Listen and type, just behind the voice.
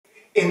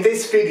In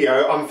this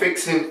video I'm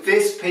fixing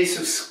this piece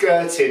of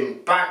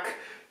skirting back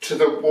to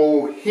the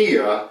wall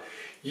here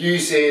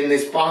using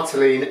this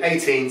Bartoline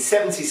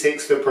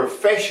 1876, the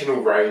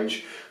professional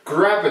range,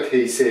 grab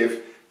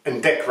adhesive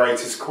and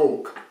decorators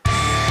caulk.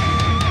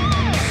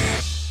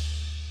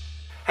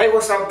 Hey,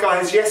 what's up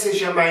guys? Yes,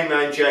 it's your main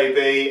man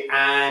JB,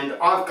 and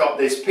I've got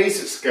this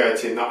piece of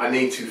skirting that I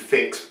need to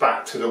fix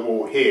back to the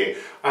wall here.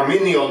 I'm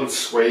in the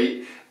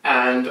ensuite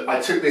and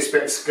I took this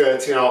bit of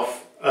skirting off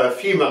a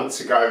few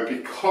months ago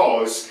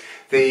because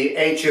the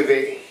edge of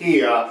it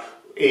here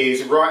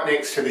is right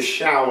next to the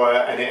shower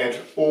and it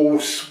had all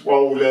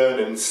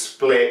swollen and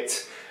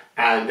split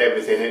and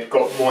everything. It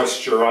got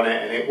moisture on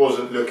it and it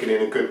wasn't looking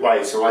in a good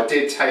way. So I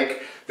did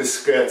take the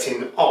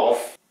skirting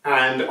off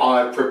and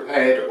I've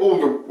prepared all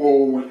the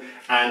wall,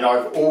 and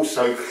I've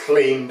also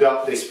cleaned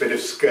up this bit of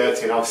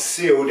skirting. I've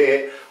sealed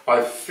it,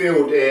 I've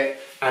filled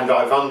it and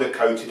I've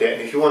undercoated it.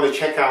 And if you want to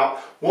check out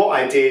what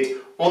I did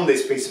on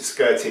this piece of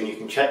skirting, you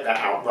can check that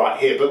out right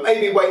here. But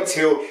maybe wait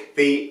till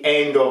the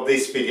end of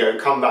this video,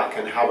 come back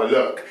and have a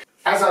look.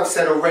 As I've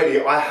said already,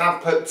 I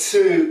have put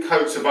 2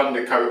 coats of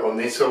undercoat on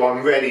this, so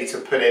I'm ready to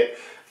put it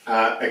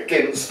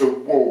against the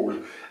wall.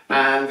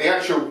 And the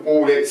actual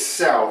wall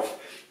itself,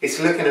 it's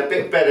looking a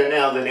bit better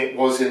now than it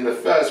was in the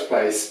first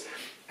place.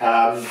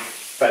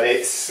 But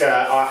it's,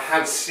 I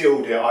have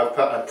sealed it. I've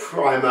put a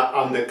primer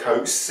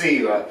undercoat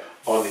sealer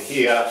on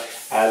here.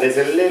 There's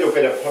a little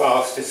bit of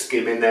plaster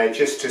skim in there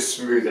just to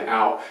smooth it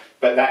out,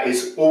 but that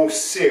is all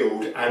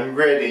sealed and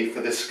ready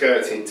for the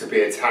skirting to be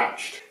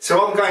attached.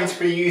 So I'm going to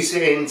be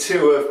using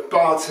 2 of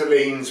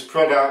Bartoline's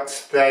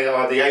products. They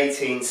are the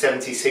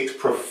 1876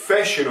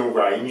 professional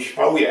range.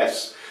 Oh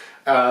yes,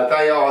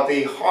 they are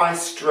the high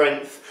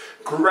strength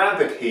grab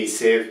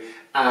adhesive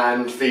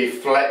and the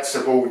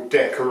Flexible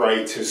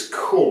Decorators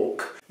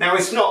Caulk. Now,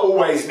 it's not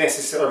always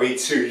necessary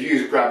to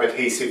use grab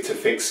adhesive to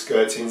fix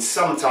skirting.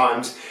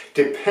 Sometimes,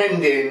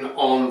 depending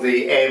on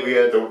the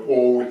area, the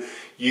wall,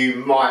 you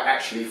might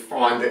actually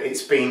find that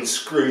it's been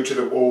screwed to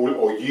the wall,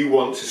 or you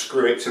want to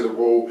screw it to the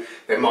wall.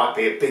 There might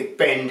be a big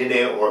bend in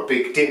it or a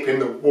big dip in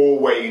the wall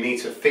where you need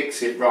to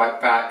fix it right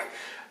back.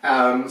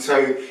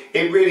 So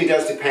it really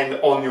does depend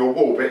on your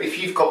wall. But if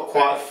you've got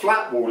quite a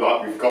flat wall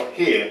like we've got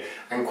here,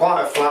 and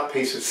quite a flat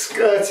piece of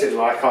skirting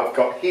like I've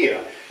got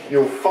here,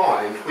 you'll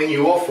find when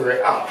you offer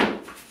it up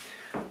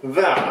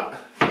that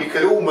you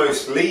could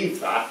almost leave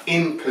that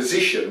in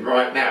position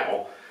right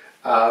now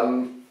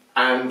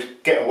and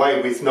get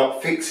away with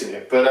not fixing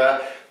it.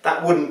 But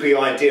that wouldn't be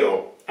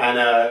ideal, and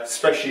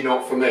especially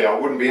not for me. I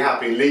wouldn't be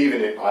happy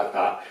leaving it like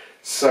that.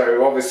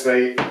 So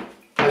obviously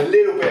a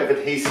little bit of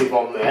adhesive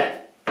on there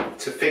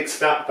to fix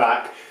that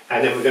back,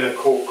 and then we're going to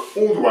caulk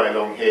all the way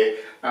along here,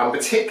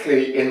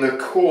 particularly in the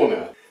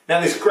corner. Now,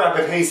 this grab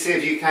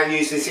adhesive, you can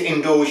use this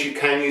indoors, you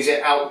can use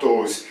it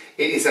outdoors.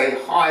 It is a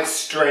high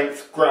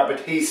strength grab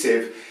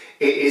adhesive.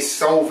 It is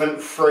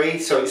solvent free,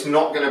 so it's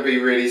not going to be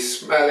really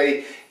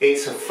smelly.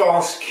 It's a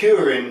fast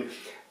curing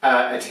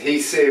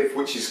adhesive,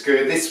 which is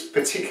good. This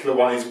particular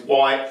one is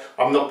white.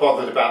 I'm not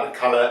bothered about the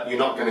colour, you're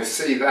not going to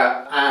see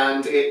that.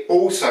 And it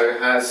also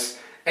has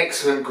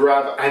excellent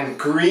grab and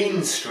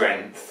green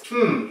strength.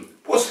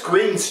 What's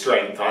green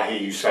strength, I hear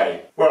you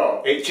say?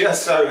 Well, it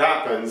just so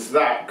happens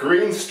that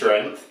green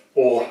strength,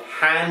 or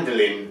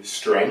handling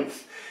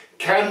strength,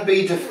 can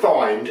be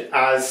defined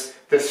as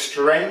the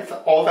strength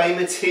of a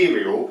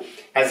material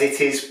as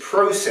it is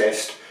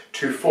processed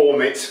to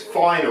form its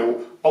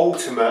final,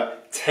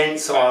 ultimate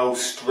tensile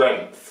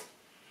strength.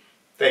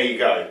 There you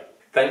go.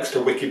 Thanks to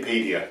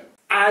Wikipedia.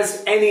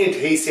 As any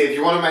adhesive,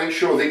 you want to make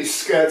sure that your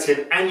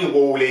skirting and your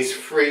wall is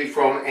free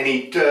from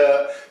any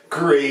dirt,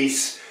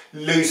 grease,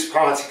 loose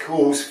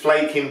particles,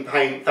 flaking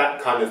paint, that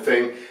kind of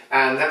thing.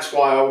 And that's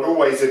why I would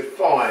always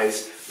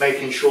advise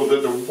making sure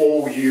that the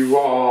wall you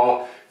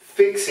are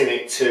fixing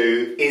it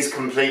to is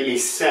completely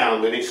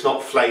sound and it's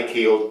not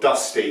flaky or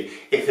dusty.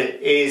 If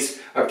it is,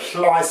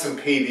 apply some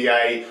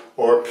PVA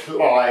or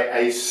apply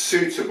a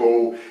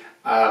suitable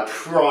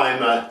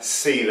primer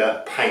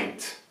sealer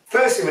paint.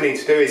 First thing we need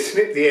to do is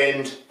snip the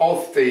end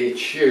of the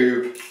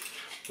tube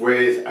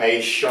with a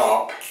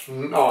sharp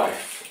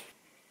knife.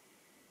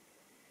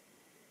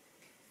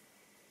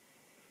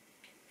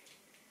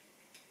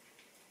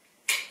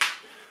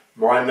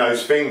 Mind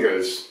those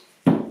fingers.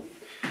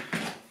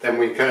 Then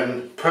we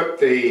can put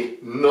the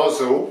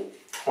nozzle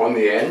on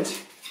the end.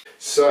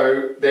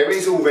 So there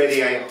is already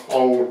a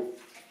hole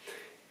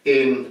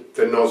in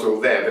the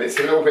nozzle there, but it's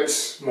a little bit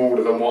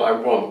smaller than what I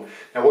want.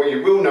 Now, what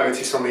you will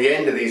notice on the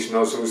end of these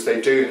nozzles, they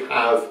do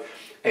have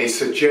a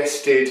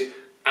suggested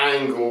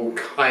angle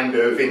kind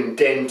of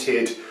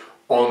indented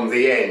on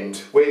the end,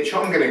 which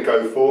I'm going to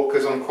go for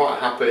because I'm quite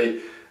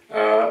happy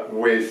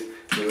with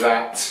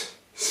that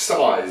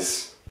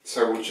size.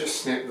 So we'll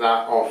just snip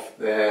that off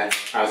there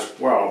as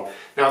well.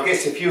 Now, I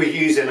guess if you were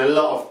using a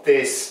lot of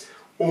this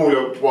all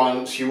at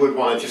once, you would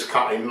want to just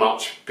cut a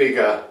much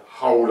bigger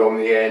hole on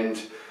the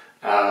end.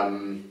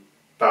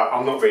 But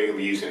I'm not really going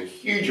to be using a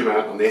huge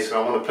amount on this,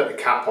 so I want to put the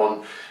cap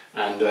on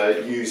and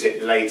use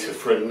it later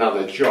for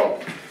another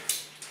job.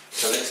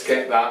 So let's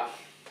get that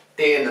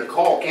in the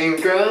caulking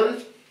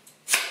gun.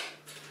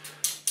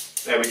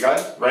 There we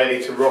go,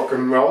 ready to rock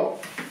and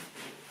roll.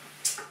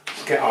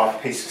 Let's get our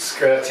piece of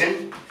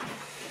skirting.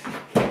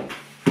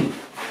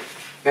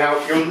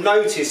 Now you'll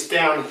notice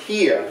down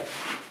here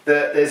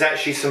that there's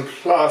actually some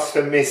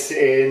plaster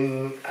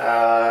missing.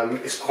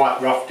 It's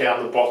quite rough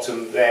down the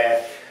bottom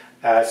there.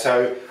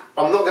 So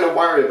I'm not going to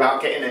worry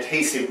about getting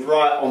adhesive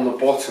right on the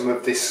bottom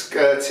of this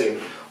skirting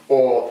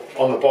or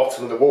on the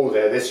bottom of the wall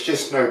there. There's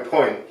just no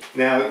point.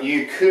 Now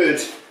you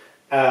could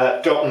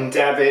dot and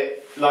dab it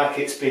like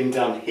it's been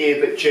done here,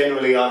 but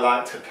generally I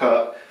like to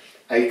put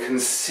a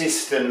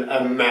consistent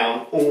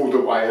amount all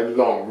the way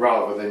along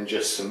rather than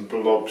just some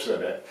blobs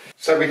of it.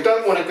 So we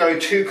don't want to go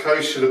too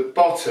close to the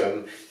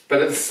bottom,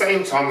 but at the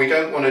same time we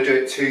don't want to do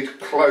it too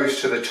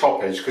close to the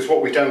top edge, because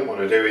what we don't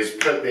want to do is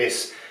put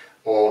this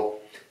or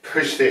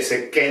push this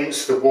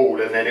against the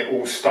wall and then it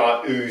will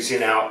start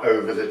oozing out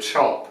over the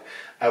top.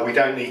 We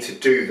don't need to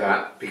do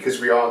that because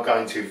we are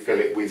going to fill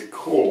it with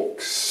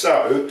caulk.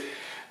 So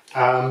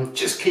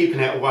just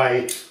keeping it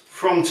away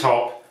from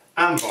top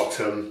and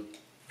bottom,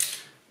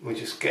 we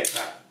just get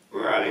that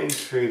running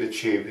through the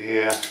tube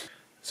here.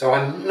 So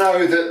I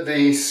know that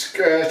the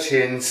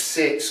skirting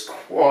sits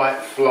quite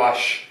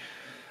flush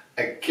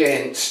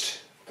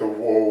against the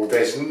wall.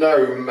 There's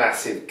no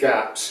massive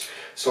gaps,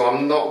 so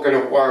I'm not going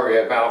to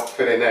worry about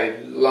putting a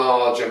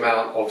large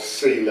amount of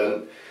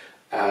sealant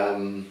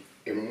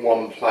in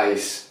one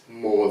place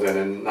more than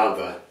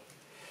another.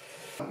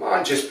 I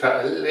might just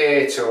put a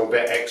little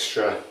bit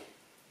extra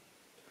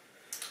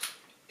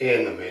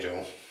in the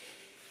middle.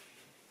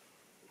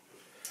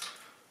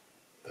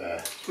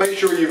 There. Make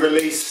sure you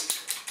release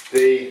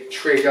the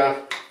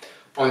trigger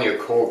on your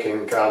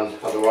caulking gun,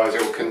 otherwise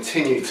it will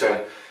continue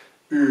to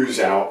ooze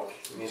out.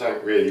 You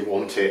don't really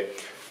want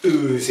it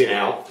oozing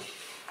out.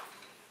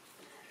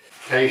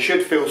 Now you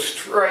should feel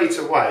straight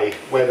away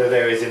whether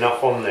there is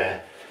enough on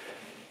there.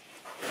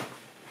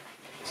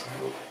 So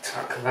we'll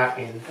tuck that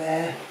in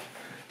there,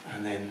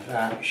 and then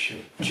that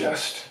should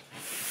just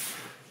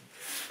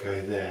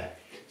go there.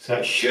 So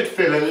it should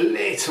feel a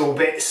little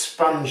bit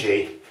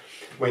spongy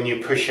when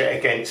you push it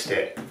against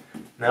it.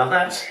 Now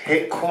that's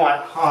hit quite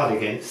hard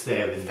against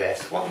there and there,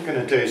 so what I'm going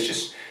to do is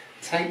just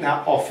take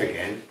that off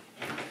again,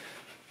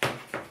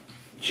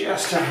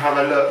 just to have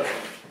a look,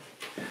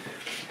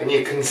 and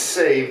you can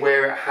see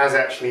where it has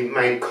actually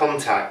made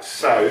contact.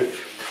 So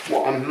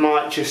what I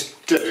might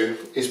just do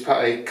is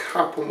put a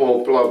couple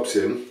more blobs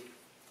in.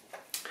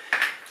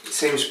 It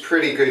seems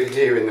pretty good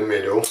here in the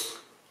middle.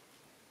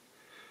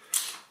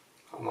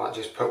 I might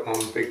just put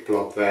one big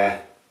blob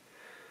there.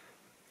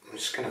 I'm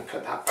just going to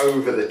put that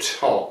over the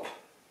top.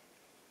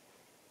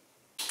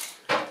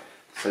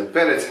 So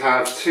better to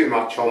have too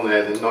much on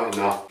there than not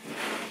enough.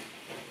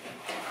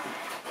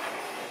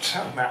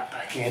 Tuck that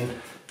back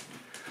in.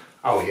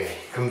 Oh yeah,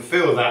 you can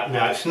feel that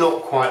now. It's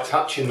not quite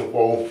touching the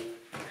wall.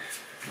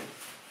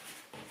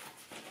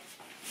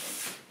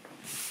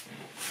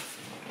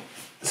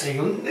 So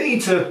you'll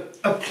need to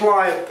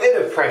apply a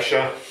bit of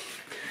pressure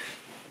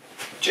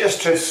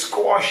just to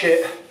squash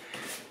it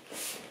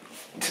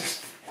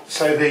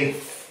so the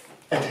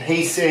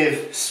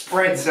adhesive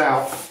spreads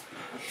out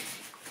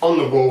on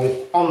the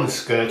wall, on the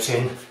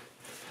skirting,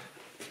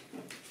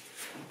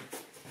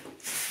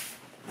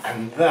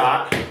 and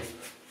that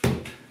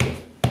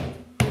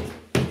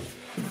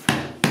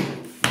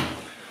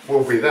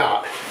will be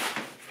that.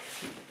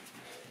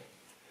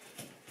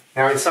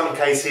 Now in some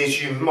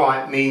cases you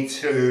might need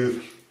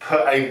to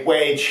put a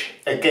wedge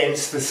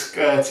against the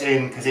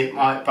skirting because it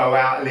might bow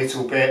out a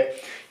little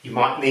bit. You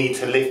might need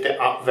to lift it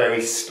up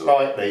very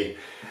slightly.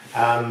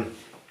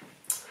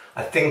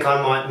 I think I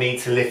might need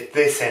to lift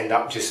this end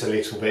up just a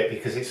little bit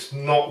because it's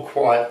not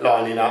quite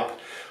lining up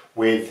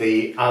with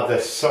the other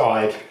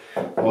side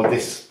or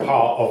this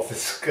part of the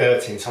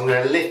skirting. So I'm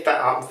going to lift that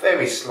up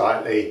very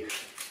slightly.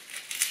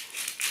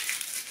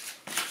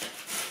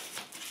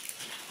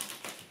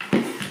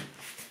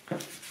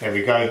 There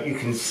we go, you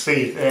can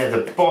see there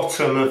the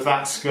bottom of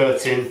that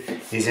skirting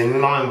is in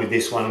line with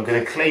this one. I'm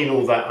going to clean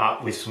all that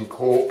up with some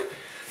caulk.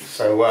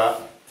 So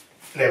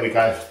there we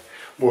go,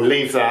 we'll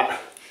leave that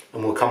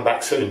and we'll come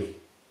back soon.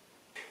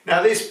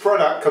 Now this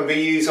product can be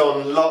used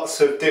on lots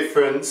of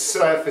different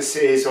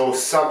surfaces or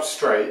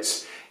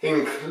substrates,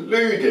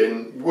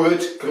 including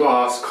wood,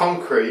 glass,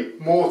 concrete,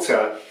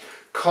 mortar,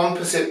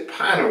 composite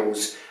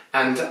panels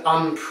and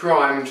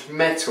unprimed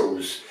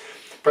metals.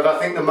 But I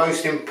think the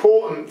most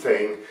important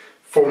thing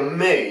for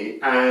me,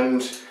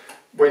 and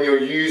when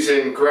you're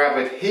using grab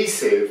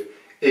adhesive,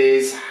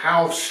 is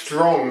how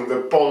strong the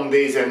bond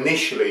is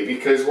initially,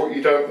 because what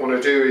you don't want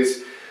to do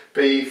is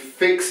be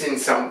fixing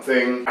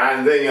something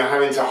and then you're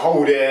having to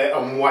hold it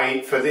and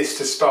wait for this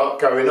to start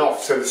going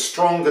off. So the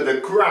stronger the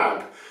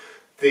grab,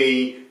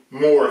 the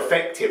more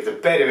effective, the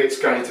better it's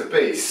going to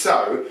be.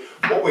 So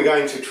what we're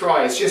going to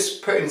try is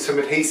just putting some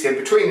adhesive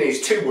between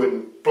these two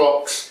wooden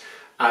blocks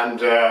and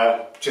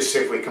just see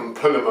if we can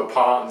pull them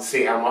apart and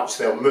see how much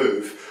they'll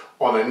move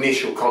on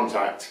initial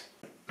contact.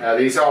 Now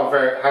these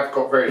have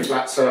got very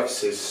flat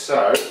surfaces,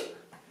 so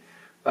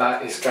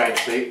that is going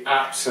to be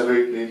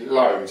absolutely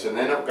loads, and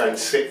they're not going to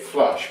sit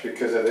flush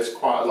because there's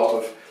quite a lot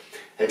of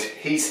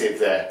adhesive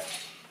there.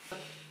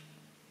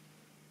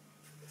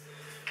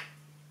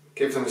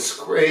 Give them a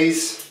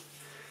squeeze,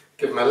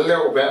 give them a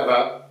little bit of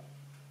a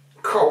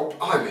cold,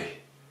 blimey.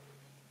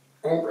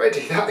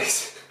 Already that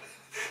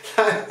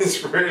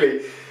is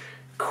really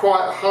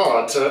quite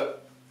hard to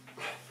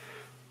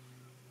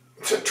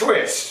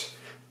twist.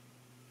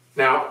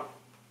 Now,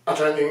 I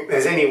don't think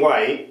there's any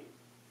way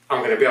I'm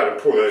going to be able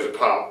to pull those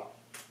apart.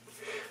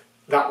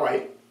 That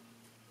way.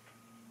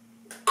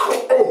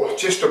 Oh,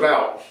 just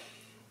about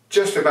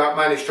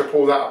managed to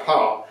pull that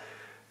apart.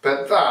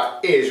 But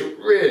that is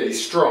really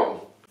strong.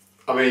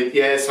 I mean,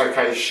 yes,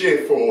 okay, shear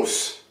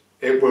force,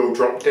 it will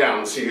drop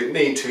down, so you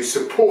need to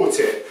support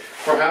it,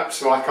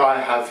 perhaps like I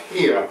have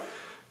here.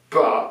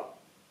 But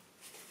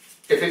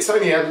if it's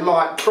only a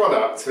light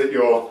product that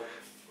you're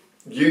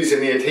using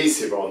the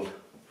adhesive on,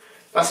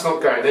 that's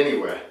not going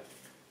anywhere.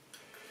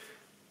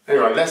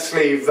 Anyway, let's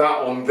leave that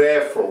on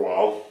there for a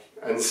while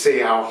and see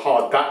how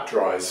hard that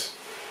dries.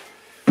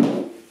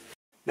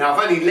 Now,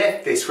 I've only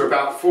left this for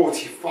about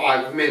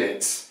 45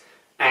 minutes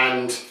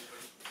and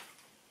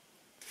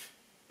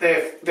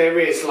there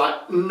is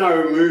like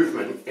no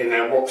movement in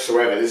there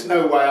whatsoever. There's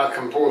no way I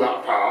can pull that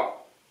apart.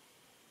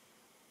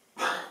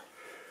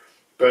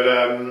 But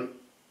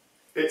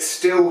it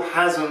still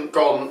hasn't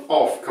gone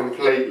off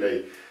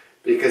completely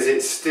because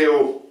it's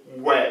still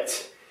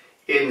wet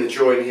in the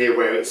joint here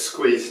where it's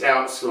squeezed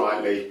out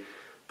slightly.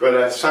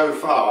 But so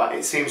far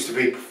it seems to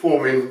be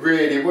performing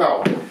really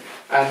well.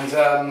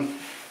 And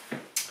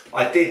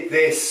I did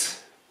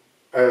this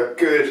a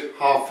good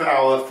half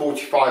hour,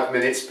 45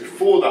 minutes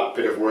before that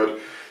bit of wood.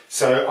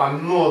 So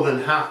I'm more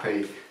than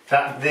happy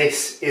that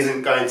this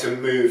isn't going to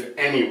move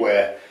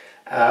anywhere.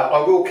 I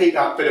will keep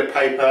that bit of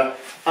paper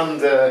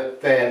under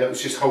there that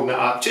was just holding it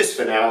up just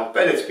for now.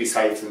 Better to be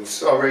safe than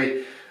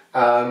sorry.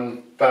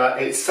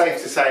 But it's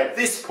safe to say at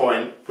this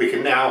point we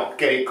can now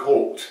get it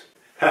caulked.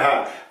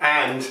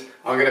 And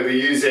I'm going to be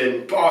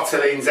using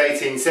Bartoline's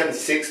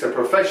 1876, the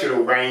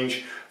professional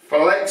range,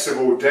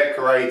 Flexible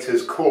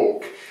Decorators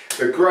Caulk.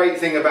 The great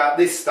thing about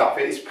this stuff,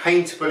 it is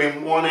paintable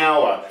in 1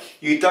 hour.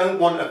 You don't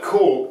want a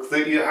caulk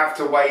that you have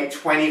to wait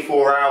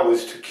 24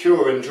 hours to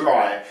cure and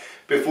dry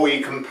before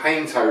you can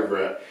paint over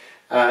it.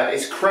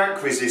 It's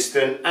crack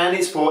resistant and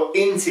it's for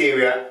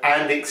interior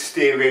and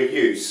exterior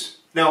use.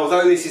 Now,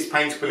 although this is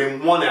paintable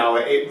in 1 hour,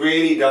 it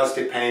really does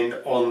depend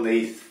on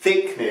the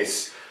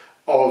thickness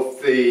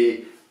of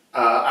the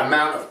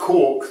amount of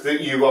caulk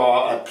that you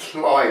are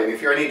applying.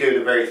 If you're only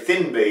doing a very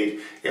thin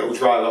bead, it will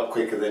dry a lot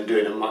quicker than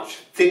doing a much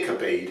thicker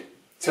bead.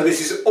 So this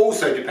is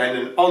also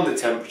dependent on the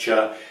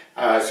temperature.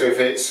 So if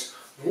it's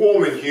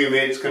warm and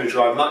humid, it's going to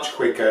dry much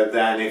quicker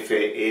than if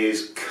it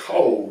is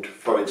cold,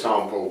 for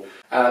example.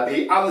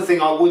 The other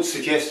thing I would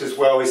suggest as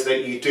well is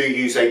that you do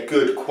use a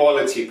good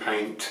quality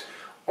paint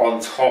on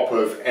top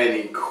of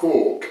any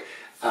caulk.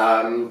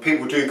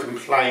 People do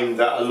complain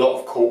that a lot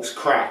of caulks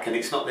crack, and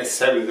it's not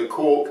necessarily the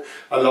caulk.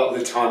 A lot of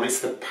the time it's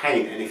the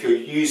paint, and if you're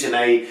using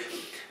a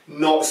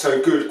not so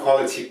good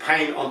quality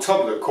paint on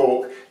top of the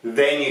caulk,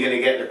 then you're going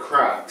to get the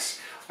cracks.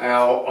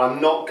 Now,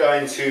 I'm not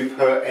going to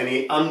put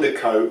any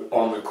undercoat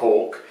on the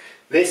caulk.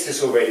 This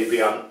has already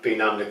been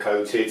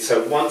undercoated,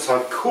 so once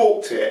I've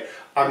caulked it,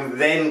 I'm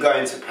then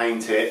going to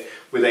paint it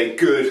with a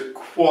good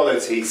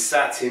quality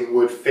satin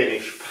wood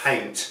finish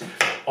paint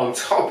on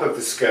top of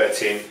the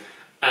skirting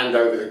and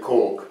over the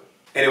caulk.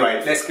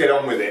 Anyway, let's get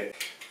on with it.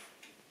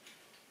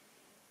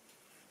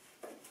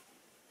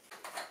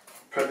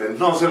 Put the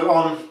nozzle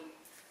on,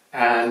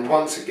 and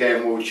once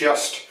again we'll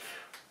just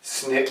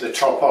snip the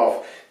top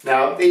off.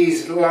 Now,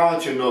 these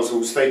larger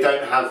nozzles, they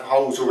don't have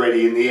holes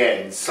already in the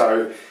end,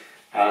 so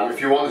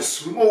if you want the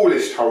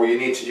smallest hole, you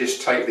need to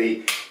just take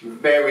the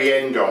very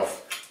end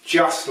off,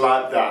 just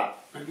like that.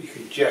 Maybe you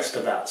can just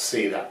about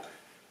see that.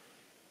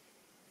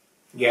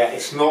 Yeah,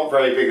 it's not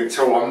very big at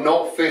all. I'm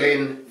not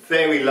filling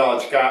very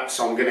large gaps,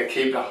 so I'm going to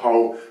keep the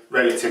hole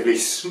relatively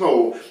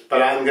small,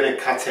 but I'm going to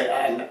cut it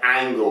at an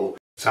angle.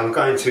 So I'm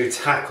going to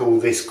tackle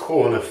this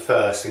corner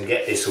first and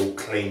get this all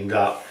cleaned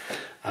up.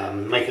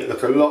 Make it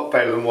look a lot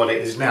better than what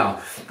it is now.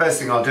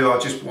 First thing I'll do, I'll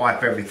just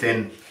wipe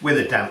everything with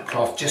a damp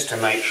cloth just to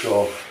make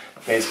sure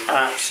there's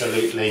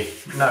absolutely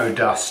no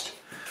dust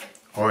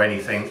or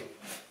anything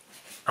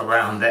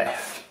around there.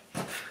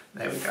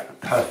 There we go,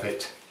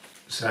 perfect.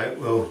 So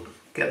we'll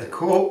get the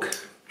caulk,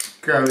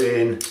 go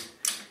in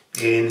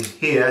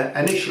here.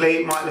 Initially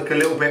it might look a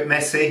little bit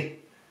messy,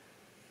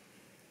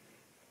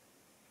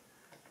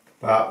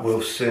 but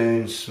we'll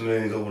soon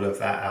smooth all of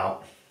that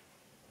out.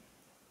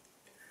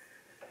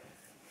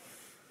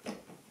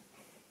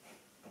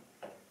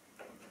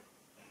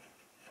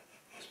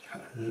 Just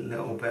put a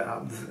little bit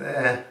up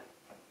there.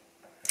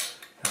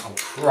 That'll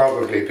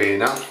probably be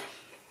enough.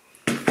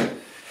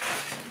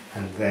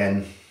 And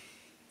then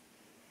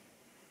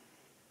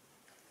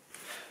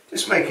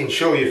just making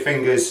sure your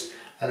fingers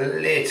are a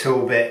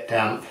little bit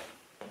damp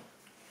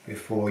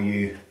before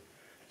you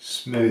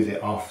smooth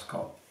it off. It's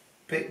got a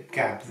big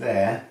gap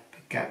there,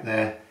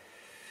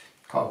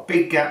 got a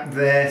big gap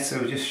there, so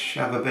we'll just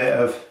shove a bit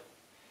of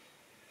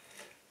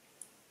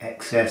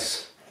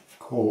excess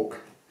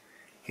caulk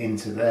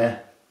into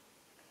there.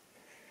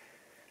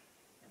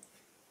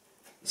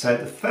 So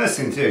the first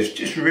thing to do is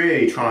just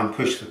really try and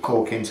push the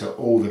caulk into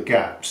all the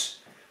gaps.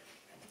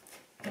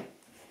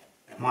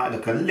 It might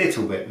look a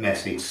little bit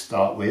messy to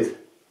start with.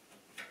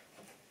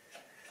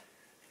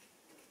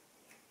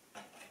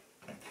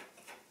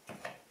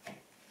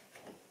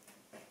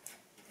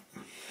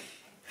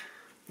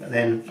 But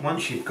then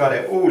once you've got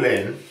it all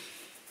in,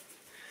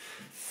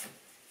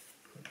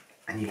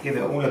 and you give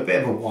it all a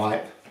bit of a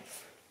wipe,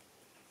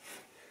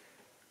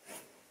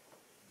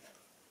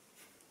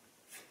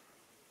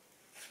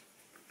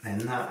 then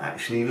that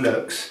actually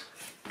looks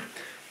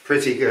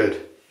pretty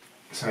good.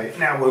 So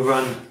now we'll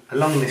run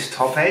along this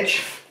top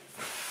edge.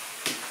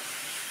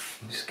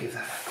 Just give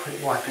that a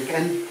quick wipe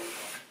again.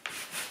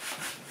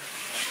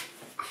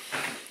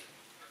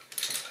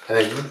 And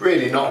then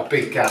really not a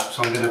big gap,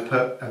 so I'm going to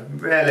put a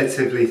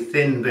relatively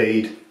thin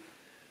bead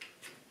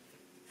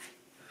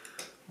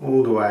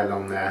all the way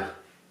along there.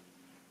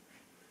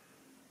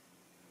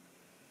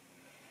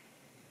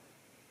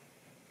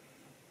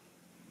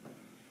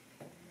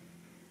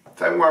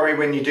 Don't worry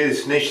when you do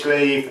this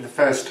initially, for the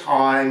first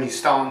time, you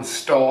start and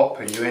stop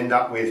and you end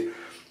up with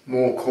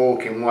more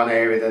caulk in one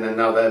area than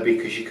another,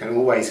 because you can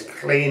always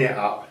clean it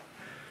up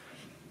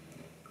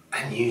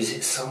and use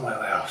it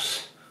somewhere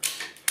else.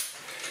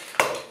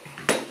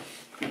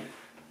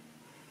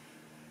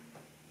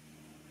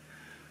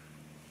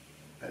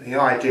 But the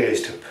idea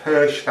is to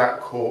push that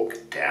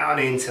caulk down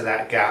into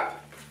that gap.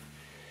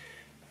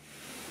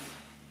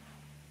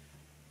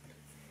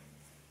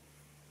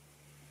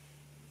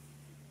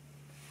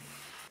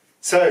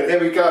 So there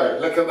we go,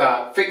 look at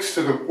that, fixed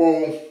to the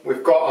wall.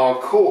 We've got our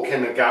caulk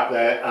in the gap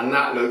there, and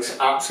that looks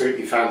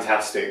absolutely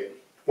fantastic.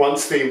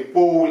 Once the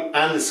wall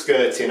and the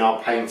skirting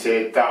are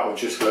painted, that will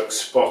just look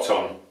spot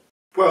on.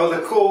 Well, the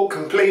caulk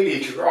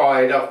completely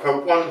dried. I've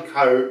put one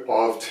coat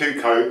of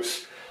 2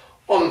 coats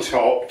on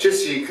top,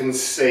 just so you can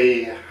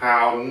see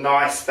how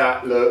nice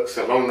that looks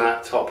along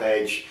that top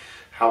edge,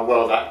 how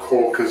well that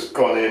caulk has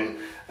gone in.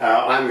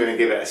 I'm going to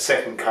give it a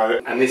second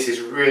coat, and this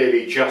is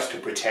really just to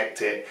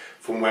protect it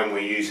from when we're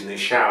using the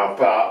shower,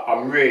 but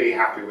I'm really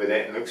happy with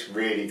it. It looks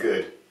really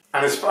good.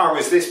 And as far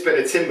as this bit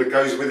of timber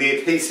goes with the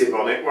adhesive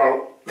on it,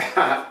 well,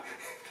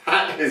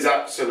 that is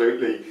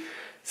absolutely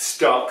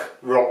stuck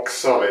rock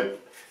solid.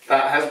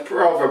 That has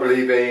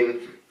probably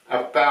been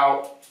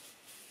about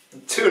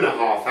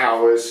 2.5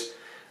 hours,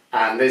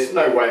 and there's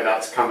no way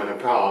that's coming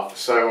apart.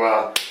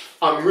 So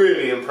I'm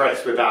really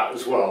impressed with that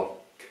as well.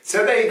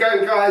 So there you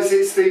go guys,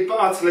 it's the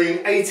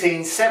Bartoline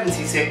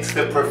 1876,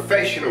 the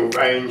professional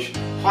range,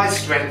 high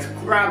strength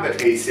grab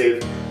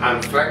adhesive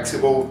and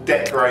flexible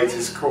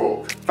decorators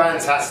caulk.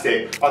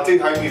 Fantastic. I do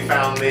hope you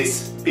found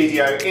this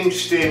video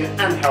interesting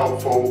and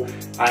helpful,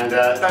 and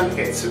don't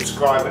forget to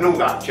subscribe and all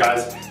that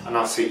jazz, and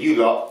I'll see you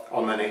lot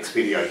on the next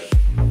video.